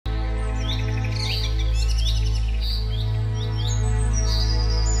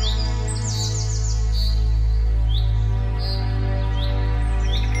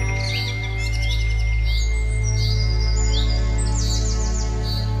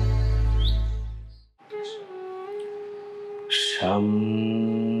శంభో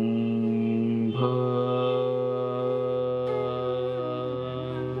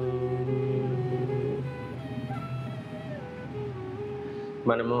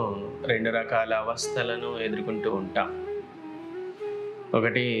మనము రెండు రకాల అవస్థలను ఎదుర్కొంటూ ఉంటాం.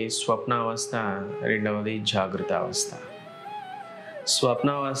 ఒకటి స్వప్నావస్థ, రెండవది జాగృత అవస్థ.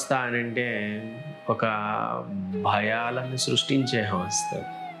 స్వప్నావస్థ అని అంటే ఒక భయాలను సృష్టించే అవస్థ.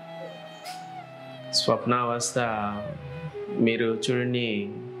 స్వప్నావస్థ మీరు చూడండి,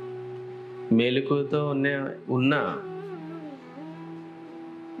 మెలకువతో ఉన్న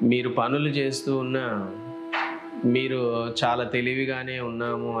మీరు పనులు చేస్తూ ఉన్నా మీరు చాలా తెలివిగానే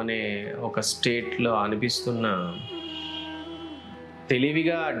ఉన్నాము అనే ఒక స్టేట్లో అనిపిస్తున్నా,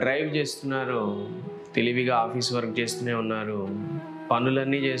 తెలివిగా డ్రైవ్ చేస్తున్నారు, తెలివిగా ఆఫీస్ వర్క్ చేస్తూనే ఉన్నారు,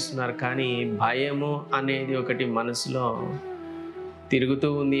 పనులన్నీ చేస్తున్నారు, కానీ భయము అనేది ఒకటి మనసులో తిరుగుతూ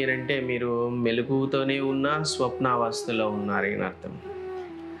ఉంది అని అంటే మీరు మెలకువతోనే ఉన్న స్వప్నావస్థలో ఉన్నారని అర్థం.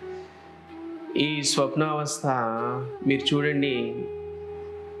 ఈ స్వప్నావస్థ మీరు చూడండి,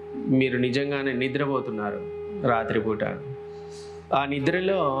 మీరు నిజంగానే నిద్రపోతున్నారు రాత్రిపూట. ఆ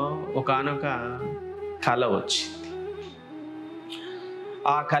నిద్రలో ఒకానొక కల వచ్చింది.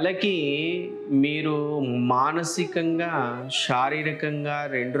 ఆ కలకి మీరు మానసికంగా, శారీరకంగా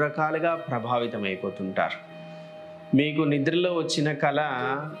రెండు రకాలుగా ప్రభావితమైపోతుంటారు. మీకు నిద్రలో వచ్చిన కళ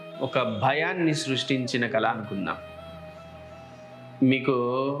ఒక భయాన్ని సృష్టించిన కళ అనుకుందాం. మీకు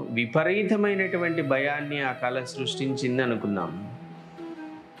విపరీతమైనటువంటి భయాన్ని ఆ కళ సృష్టించింది అనుకుందాం.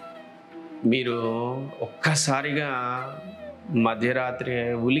 మీరు ఒక్కసారిగా మధ్యరాత్రి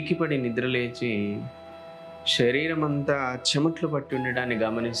ఉలికిపడి నిద్రలేచి శరీరం అంతా చెమట్లు పట్టి ఉండడాన్ని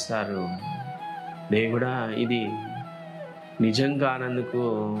గమనిస్తారు. దేవుడా, ఇది నిజంగా అన్నందుకు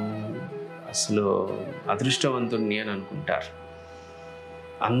అసలు అదృష్టవంతుణ్ణి అని అనుకుంటారు.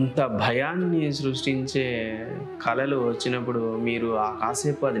 అంత భయాన్ని సృష్టించే కళలు వచ్చినప్పుడు మీరు ఆ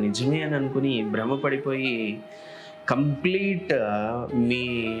కాసేపు అది నిజమే అని అనుకుని భ్రమపడిపోయి complete me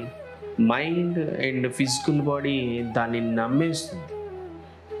mind and physical body దాన్ని నమ్మేస్తుంది.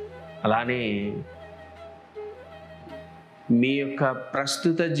 అలానే మీ యొక్క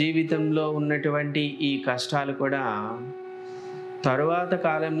ప్రస్తుత జీవితంలో ఉన్నటువంటి ఈ కష్టాలు కూడా తరువాత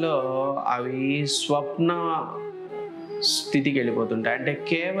కాలంలో అవి స్వప్న స్థితికి వెళ్ళిపోతుంటాయి. అంటే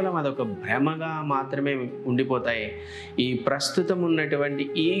కేవలం అదొక భ్రమగా మాత్రమే ఉండిపోతాయి. ఈ ప్రస్తుతం ఉన్నటువంటి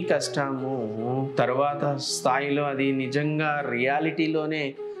ఈ కష్టము తరువాత స్థాయిలో అది నిజంగా రియాలిటీలోనే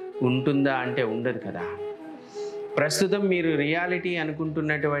ఉంటుందా అంటే ఉండదు కదా. ప్రస్తుతం మీరు రియాలిటీ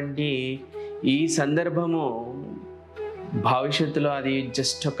అనుకుంటున్నటువంటి ఈ సందర్భము భవిష్యత్తులో అది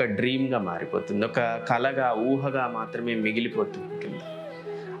జస్ట్ ఒక డ్రీమ్గా మారిపోతుంది, ఒక కలగా, ఊహగా మాత్రమే మిగిలిపోతూ ఉంటుంది.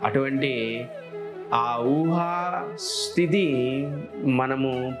 అటువంటి ఆ ఊహా స్థితి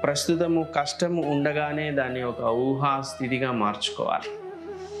మనము ప్రస్తుతము కష్టము ఉండగానే దాన్ని ఒక ఊహా స్థితిగా మార్చుకోవాలి,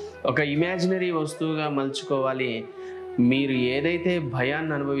 ఒక ఇమాజినరీ వస్తువుగా మలుచుకోవాలి. మీరు ఏదైతే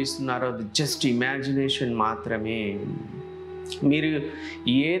భయాన్ని అనుభవిస్తున్నారో అది జస్ట్ ఇమాజినేషన్ మాత్రమే. మీరు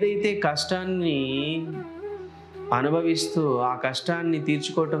ఏదైతే కష్టాన్ని అనుభవిస్తూ ఆ కష్టాన్ని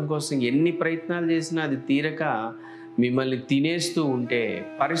తీర్చుకోవటం కోసం ఎన్ని ప్రయత్నాలు చేసినా అది తీరక మిమ్మల్ని తినేస్తూ ఉంటే,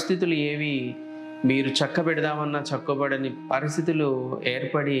 పరిస్థితులు ఏవి మీరు చక్కబెడదామన్నా చక్కబడని పరిస్థితులు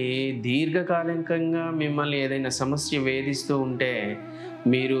ఏర్పడి దీర్ఘకాలికంగా మిమ్మల్ని ఏదైనా సమస్య వేధిస్తూ ఉంటే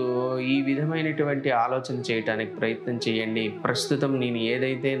మీరు ఈ విధమైనటువంటి ఆలోచన చేయటానికి ప్రయత్నం చేయండి. ప్రస్తుతం నేను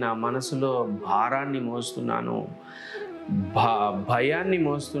ఏదైతే నా మనసులో భారాన్ని మోస్తున్నానో, భయాన్ని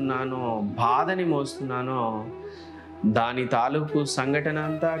మోస్తున్నానో, బాధని మోస్తున్నానో, దాని తాలూకు సంఘటన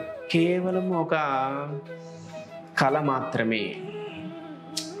అంతా కేవలం ఒక కళ మాత్రమే,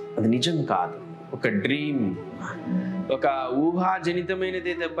 అది నిజం కాదు, ఒక డ్రీమ్, ఒక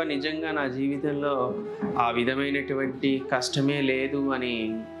ఊహాజనితమైనదే తప్ప నిజంగా నా జీవితంలో ఆ విధమైనటువంటి కష్టమే లేదు అని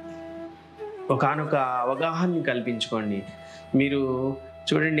ఒకానొక అవగాహన కల్పించుకోండి. మీరు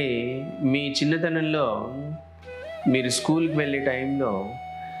చూడండి, మీ చిన్నతనంలో మీరు స్కూల్కి వెళ్ళే టైంలో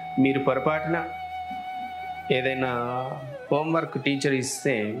మీరు పొరపాటున ఏదైనా హోంవర్క్ టీచర్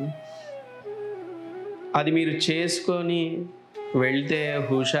ఇస్తే అది మీరు చేసుకొని వెళ్తే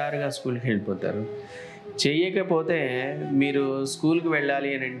హుషారుగా స్కూల్కి వెళ్ళిపోతారు. చేయకపోతే మీరు స్కూల్కి వెళ్ళాలి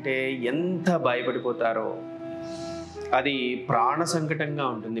అని అంటే ఎంత భయపడిపోతారో, అది ప్రాణ సంకటంగా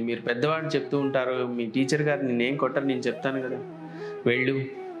ఉంటుంది. మీరు పెద్దవాళ్ళు చెప్తూ ఉంటారు, మీ టీచర్ గారు నిన్నేం కొట్టరు, నేను చెప్తాను కదా వెళ్ళు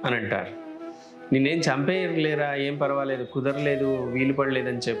అని అంటారు. నిన్నేం చంపేయలేరా, ఏం పర్వాలేదు, కుదరలేదు, వీలు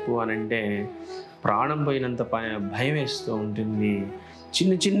పడలేదని చెప్పు అని అంటే ప్రాణం పోయినంత భయం వేస్తూ ఉంటుంది.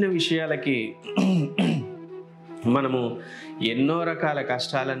 చిన్న చిన్న విషయాలకి మనము ఎన్నో రకాల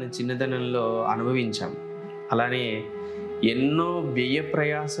కష్టాలను చిన్నతనంలో అనుభవించాం. అలానే ఎన్నో వ్యయ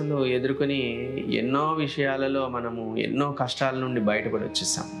ప్రయాసలు ఎదుర్కొని ఎన్నో విషయాలలో మనము ఎన్నో కష్టాల నుండి బయటపడి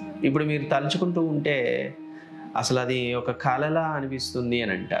వచ్చేసాం. ఇప్పుడు మీరు తలుచుకుంటూ ఉంటే అసలు అది ఒక కలలా అనిపిస్తుంది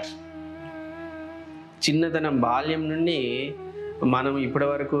అని అంటారు. చిన్నతనం బాల్యం నుండి మనం ఇప్పటి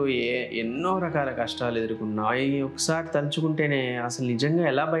వరకు ఎన్నో రకాల కష్టాలు ఎదుర్కొన్నాం. అవి ఒకసారి తలుచుకుంటేనే అసలు నిజంగా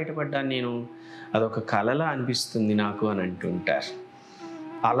ఎలా బయటపడ్డాను నేను, అదొక కలలా అనిపిస్తుంది నాకు అని అంటుంటారు.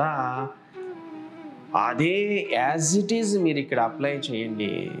 అలా అదే యాజ్ ఇట్ ఈజ్ మీరు ఇక్కడ అప్లై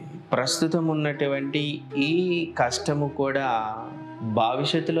చేయండి. ప్రస్తుతం ఉన్నటువంటి ఈ కష్టము కూడా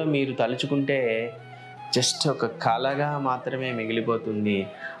భవిష్యత్తులో మీరు తలుచుకుంటే జస్ట్ ఒక కలగా మాత్రమే మిగిలిపోతుంది.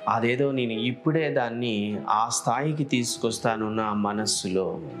 అదేదో నేను ఇప్పుడే దాన్ని ఆ స్థాయికి తీసుకొస్తాను నా మనస్సులో.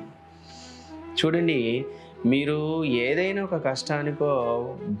 చూడండి, మీరు ఏదైనా ఒక కష్టానికో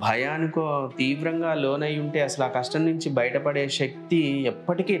భయానికో తీవ్రంగా లోనై ఉంటే అసలు ఆ కష్టం నుంచి బయటపడే శక్తి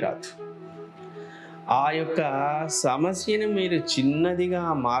ఎప్పటికీ రాదు. ఆ యొక్క సమస్యను మీరు చిన్నదిగా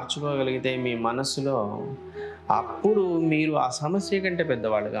మార్చుకోగలిగితే మీ మనసులో, అప్పుడు మీరు ఆ సమస్య కంటే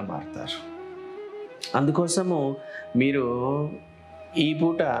పెద్దవాళ్ళుగా మారుతారు. అందుకోసము మీరు ఈ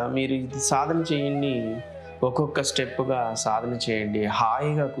పూట మీరు ఇది సాధన చేయండి. ఒక్కొక్క స్టెప్పుగా సాధన చేయండి.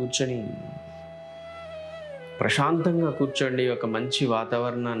 హాయిగా కూర్చొని ప్రశాంతంగా కూర్చోండి. ఒక మంచి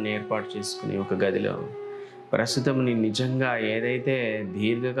వాతావరణాన్ని ఏర్పాటు చేసుకుని ఒక గదిలో ప్రస్తుతం నేను నిజంగా ఏదైతే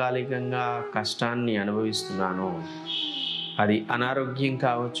దీర్ఘకాలికంగా కష్టాన్ని అనుభవిస్తున్నానో, అది అనారోగ్యం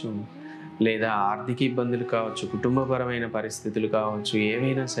కావచ్చు, లేదా ఆర్థిక ఇబ్బందులు కావచ్చు, కుటుంబపరమైన పరిస్థితులు కావచ్చు,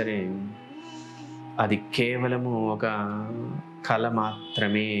 ఏవైనా సరే అది కేవలము ఒక కళ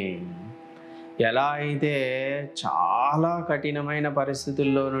మాత్రమే. ఎలా అయితే చాలా కఠినమైన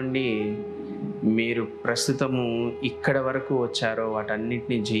పరిస్థితుల్లో నుండి మీరు ప్రస్తుతము ఇక్కడ వరకు వచ్చారో,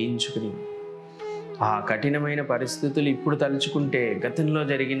 వాటన్నిటిని జయించుకుని ఆ కఠినమైన పరిస్థితులు ఇప్పుడు తలుచుకుంటే, గతంలో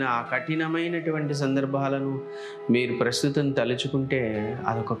జరిగిన ఆ కఠినమైనటువంటి సందర్భాలను మీరు ప్రస్తుతం తలుచుకుంటే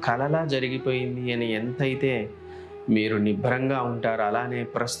అదొక కలలా జరిగిపోయింది అని ఎంతైతే మీరు నిబ్బరంగా ఉంటారో, అలానే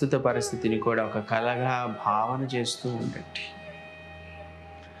ప్రస్తుత పరిస్థితిని కూడా ఒక కలగా భావన చేస్తూ ఉండండి.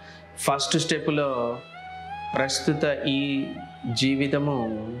 ఫస్ట్ స్టెప్లో ప్రస్తుత ఈ జీవితము,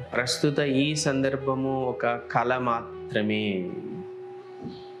 ప్రస్తుత ఈ సందర్భము ఒక కళ మాత్రమే.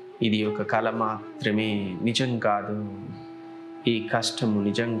 ఇది ఒక కళ మాత్రమే, నిజం కాదు. ఈ కష్టము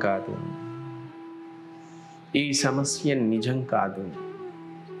నిజం కాదు. ఈ సమస్య నిజం కాదు.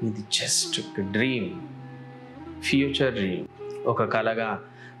 ఇది జస్ట్ ఒక డ్రీమ్, ఫ్యూచర్ డ్రీమ్. ఒక కళగా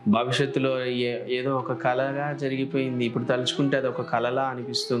భవిష్యత్తులో ఏదో ఒక కళగా జరిగిపోయింది, ఇప్పుడు తలుచుకుంటే అది ఒక కళలా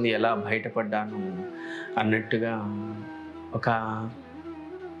అనిపిస్తుంది. ఎలా బయటపడ్డాను అన్నట్టుగా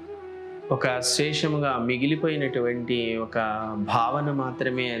ఒక శేషముగా మిగిలిపోయినటువంటి ఒక భావన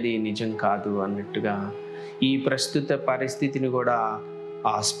మాత్రమే, అది నిజం కాదు అన్నట్టుగా ఈ ప్రస్తుత పరిస్థితిని కూడా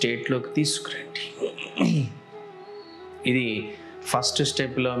ఆ స్టేట్లోకి తీసుకురండి. ఇది ఫస్ట్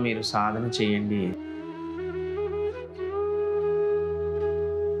స్టెప్లో మీరు సాధన చేయండి.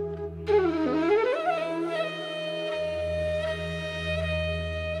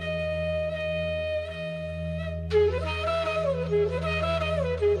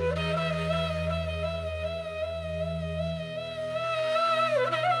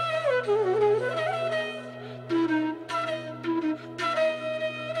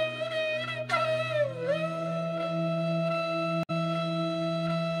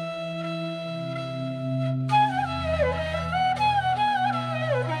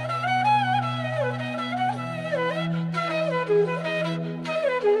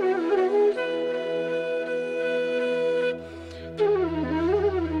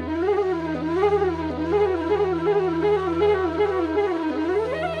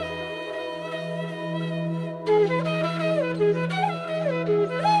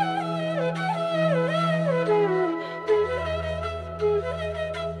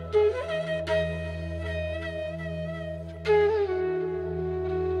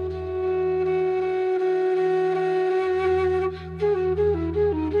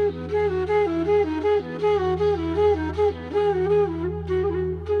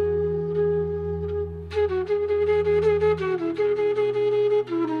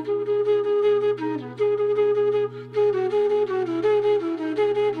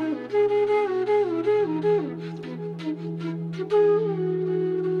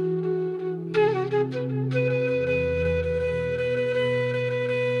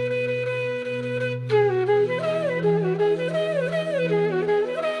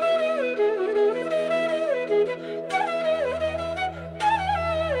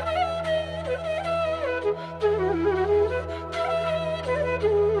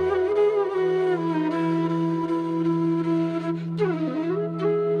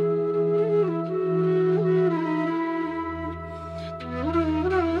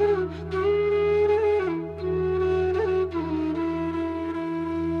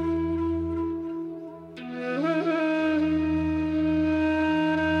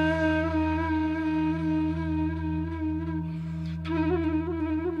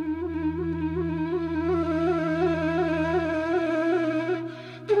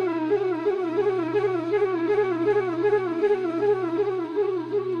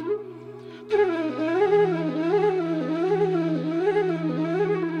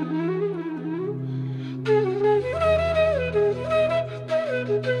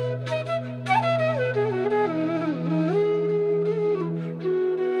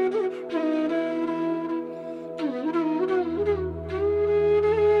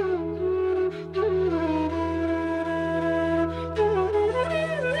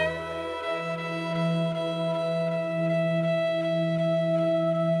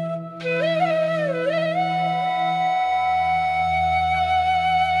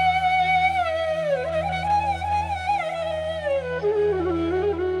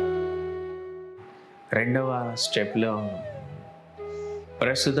 రెండవ స్టెప్లో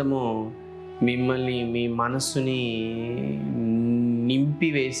ప్రస్తుతము మిమ్మల్ని, మీ మనస్సుని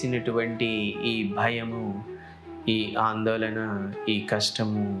నింపివేసినటువంటి ఈ భయము, ఈ ఆందోళన, ఈ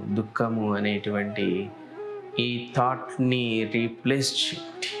కష్టము, దుఃఖము అనేటువంటి ఈ థాట్ని రీప్లేస్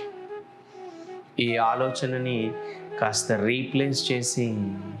చేయండి. ఈ ఆలోచనని కాస్త రీప్లేస్ చేసి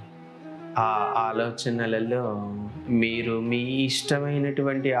ఆ ఆలోచనలలో మీరు మీ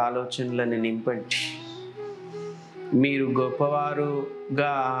ఇష్టమైనటువంటి ఆలోచనలను నింపండి. మీరు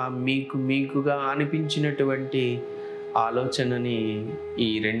గొప్పవారుగా మీకుగా అనిపించినటువంటి ఆలోచనని ఈ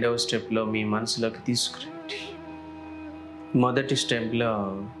రెండవ స్టెప్లో మీ మనసులోకి తీసుకురండి. మొదటి స్టెప్లో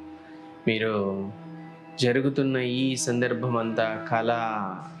మీరు జరుగుతున్న ఈ సందర్భం అంతా కళ,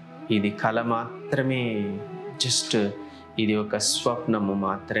 ఇది కళ మాత్రమే, జస్ట్ ఇది ఒక స్వప్నము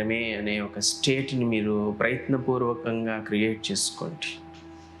మాత్రమే అనే ఒక స్టేట్ని మీరు ప్రయత్నపూర్వకంగా క్రియేట్ చేసుకోండి.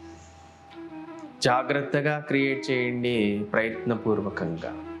 జాగ్రత్తగా క్రియేట్ చేయండి,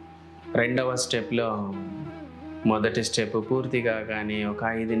 ప్రయత్నపూర్వకంగా. రెండవ స్టెప్లో మొదటి స్టెప్ పూర్తిగా కానీ ఒక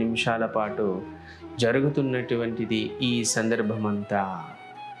 5 నిమిషాల పాటు జరుగుతున్నటువంటిది ఈ సందర్భం అంతా,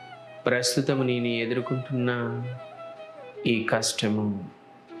 ప్రస్తుతం నేను ఎదుర్కొంటున్న ఈ కష్టము,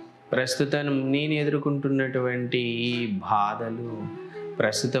 ప్రస్తుతం నేను ఎదుర్కొంటున్నటువంటి ఈ బాధలు,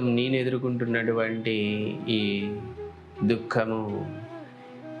 ప్రస్తుతం నేను ఎదుర్కొంటున్నటువంటి ఈ దుఃఖము,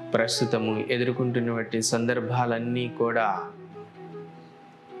 ప్రస్తుతము ఎదుర్కొంటున్నటువంటి సందర్భాలన్నీ కూడా,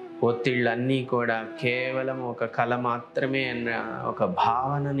 ఒత్తిళ్ళన్నీ కూడా కేవలం ఒక కళ మాత్రమే అన్న ఒక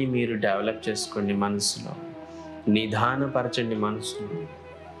భావనని మీరు డెవలప్ చేసుకోండి మనసులో, నిదానపరచండి మనసులో.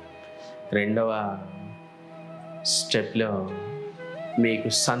 రెండవ స్టెప్లో మీకు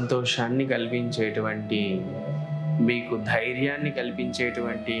సంతోషాన్ని కల్పించేటువంటి, మీకు ధైర్యాన్ని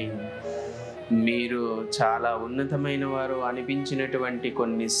కల్పించేటువంటి, మీరు చాలా ఉన్నతమైన వారు అనిపించినటువంటి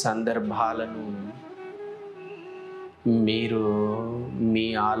కొన్ని సందర్భాలను మీరు మీ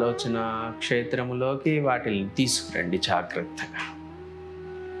ఆలోచన క్షేత్రములోకి వాటిని తీసుకురండి జాగ్రత్తగా.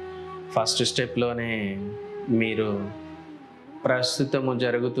 ఫస్ట్ స్టెప్లోనే మీరు ప్రస్తుతము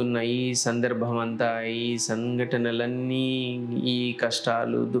జరుగుతున్న ఈ సందర్భం అంతా, ఈ సంఘటనలన్నీ, ఈ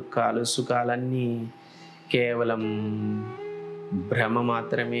కష్టాలు, దుఃఖాలు, సుఖాలన్నీ కేవలం భ్రమ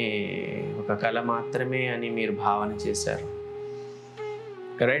మాత్రమే, ఒక కళ మాత్రమే అని మీరు భావన చేశారు.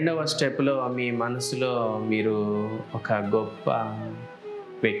 రెండవ స్టెప్లో మీ మనసులో మీరు ఒక గొప్ప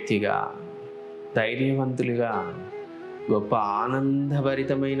వ్యక్తిగా, ధైర్యవంతులుగా, గొప్ప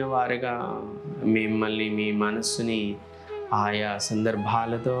ఆనందభరితమైన వారుగా మిమ్మల్ని, మీ మనస్సుని ఆయా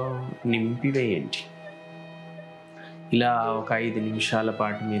సందర్భాలతో నింపివేయండి. ఇలా ఒక 5 నిమిషాల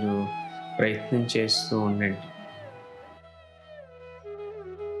పాటు మీరు ప్రయత్నం చేస్తూ ఉండండి.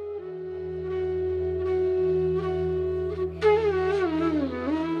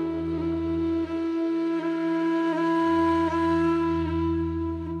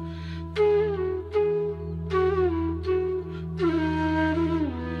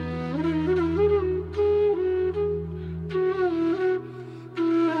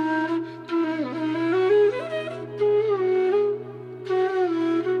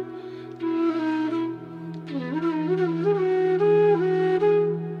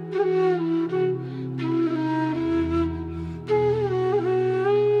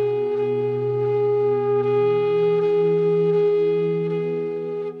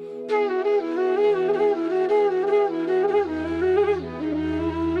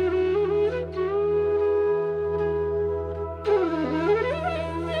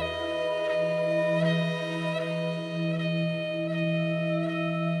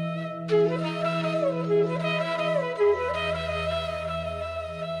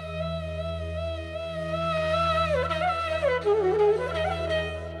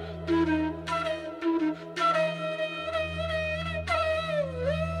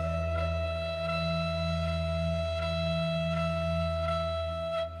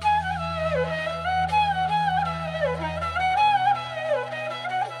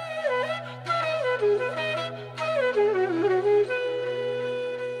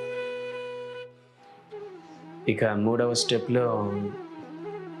 ఇక మూడవ స్టెప్లో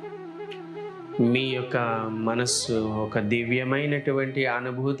మీ యొక్క మనస్సు ఒక దివ్యమైనటువంటి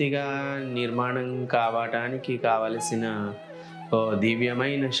అనుభూతిగా నిర్మాణం కావటానికి కావలసిన ఓ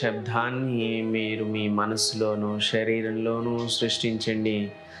దివ్యమైన శబ్దాన్ని మీరు మీ మనస్సులోనూ శరీరంలోనూ సృష్టించండి.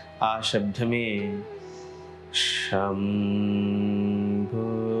 ఆ శబ్దమే శంభో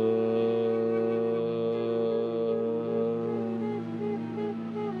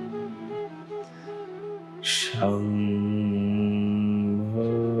శంభో.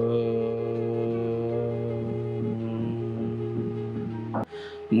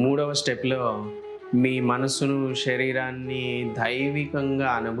 మూడవ స్టెప్లో మీ మనసును, శరీరాన్ని దైవికంగా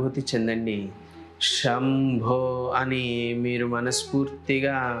అనుభూతి చెందండి. శంభో అని మీరు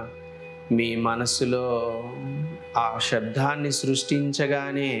మనస్ఫూర్తిగా మీ మనసులో ఆ శబ్దాన్ని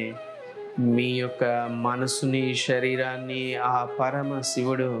సృష్టించగానే మీ యొక్క మనసుని, శరీరాన్ని ఆ పరమ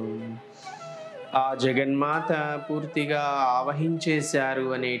శివుడు, ఆ జగన్మాత పూర్తిగా ఆవహించేశారు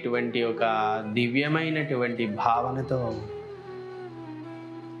అనేటువంటి ఒక దివ్యమైనటువంటి భావనతో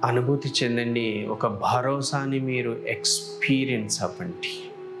అనుభూతి చెందండి. ఒక భరోసాని మీరు ఎక్స్పీరియన్స్ అవ్వండి.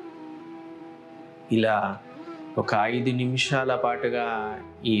 ఇలా ఒక 5 నిమిషాల పాటుగా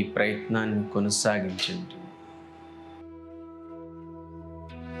ఈ ప్రయత్నాన్ని కొనసాగించండి.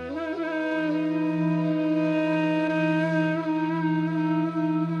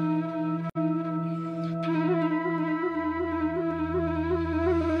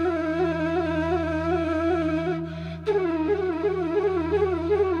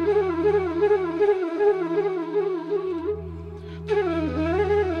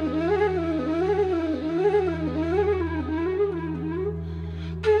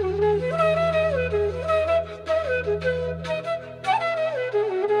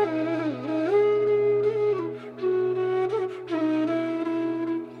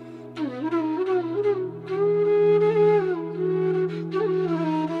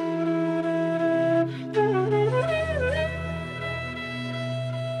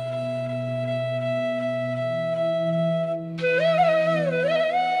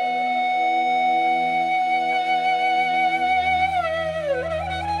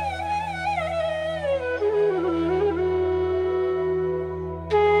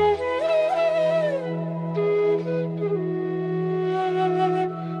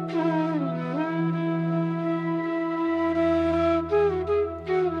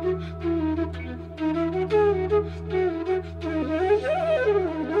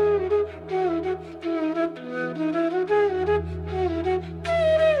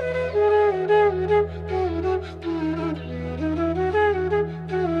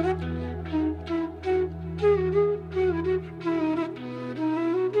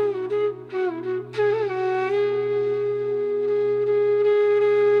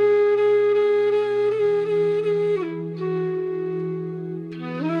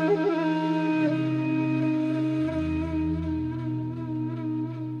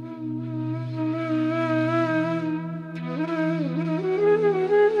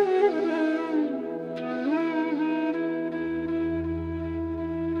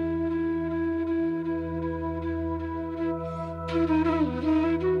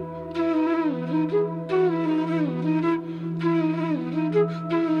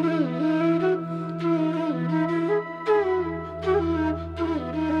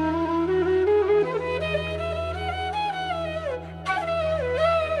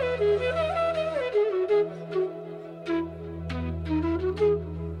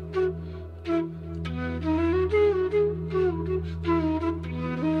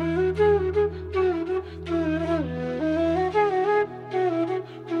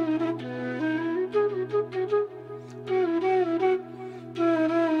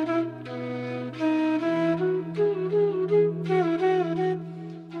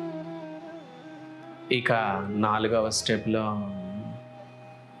 ఇక 4వ స్టెప్లో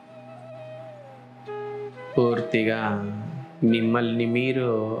పూర్తిగా మిమ్మల్ని మీరు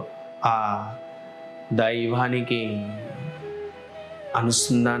ఆ దైవానికి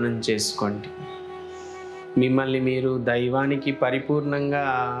అనుసంధానం చేసుకోండి. మిమ్మల్ని మీరు దైవానికి పరిపూర్ణంగా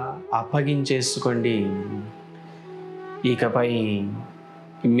అప్పగించేసుకోండి. ఇకపై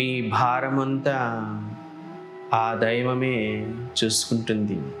మీ భారమంతా ఆ దైవమే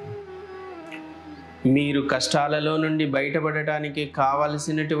చూసుకుంటుంది. మీరు కష్టాలలో నుండి బయటపడటానికి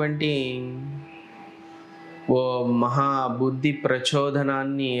కావలసినటువంటి ఓ మహాబుద్ధి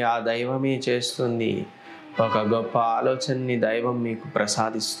ప్రచోదనాన్ని ఆ దైవమే చేస్తుంది. ఒక గొప్ప ఆలోచనని దైవం మీకు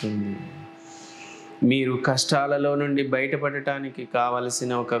ప్రసాదిస్తుంది. మీరు కష్టాలలో నుండి బయటపడటానికి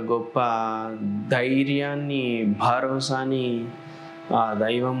కావలసిన ఒక గొప్ప ధైర్యాన్ని, భరోసాని ఆ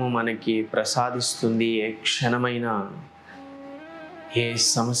దైవము మనకి ప్రసాదిస్తుంది. ఏ క్షణమైన ఏ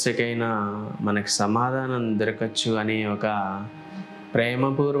సమస్యకైనా మనకు సమాధానం దొరకచ్చు అనే ఒక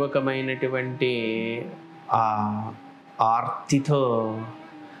ప్రేమపూర్వకమైనటువంటి ఆ ఆర్తితో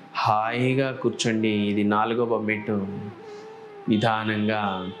హాయిగా కూర్చోండి. ఇది 4వ మెట్టు. నిదానంగా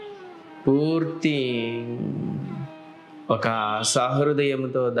పూర్తి ఒక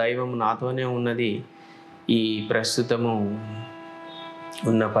సహృదయంతో దైవం నాతోనే ఉన్నది, ఈ ప్రస్తుతము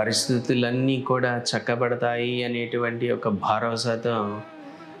ఉన్న పరిస్థితులన్నీ కూడా చక్కబడతాయి అనేటువంటి ఒక భరోసాతో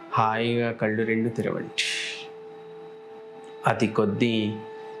హాయిగా కళ్ళు 2 తెరవండి. అతి కొద్ది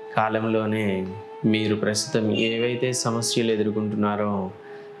కాలంలోనే మీరు ప్రస్తుతం ఏవైతే సమస్యలు ఎదుర్కొంటున్నారో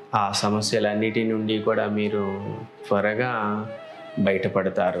ఆ సమస్యలన్నిటి నుండి కూడా మీరు త్వరగా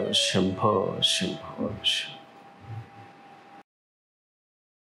బయటపడతారు. శంభో శంభో శంభో.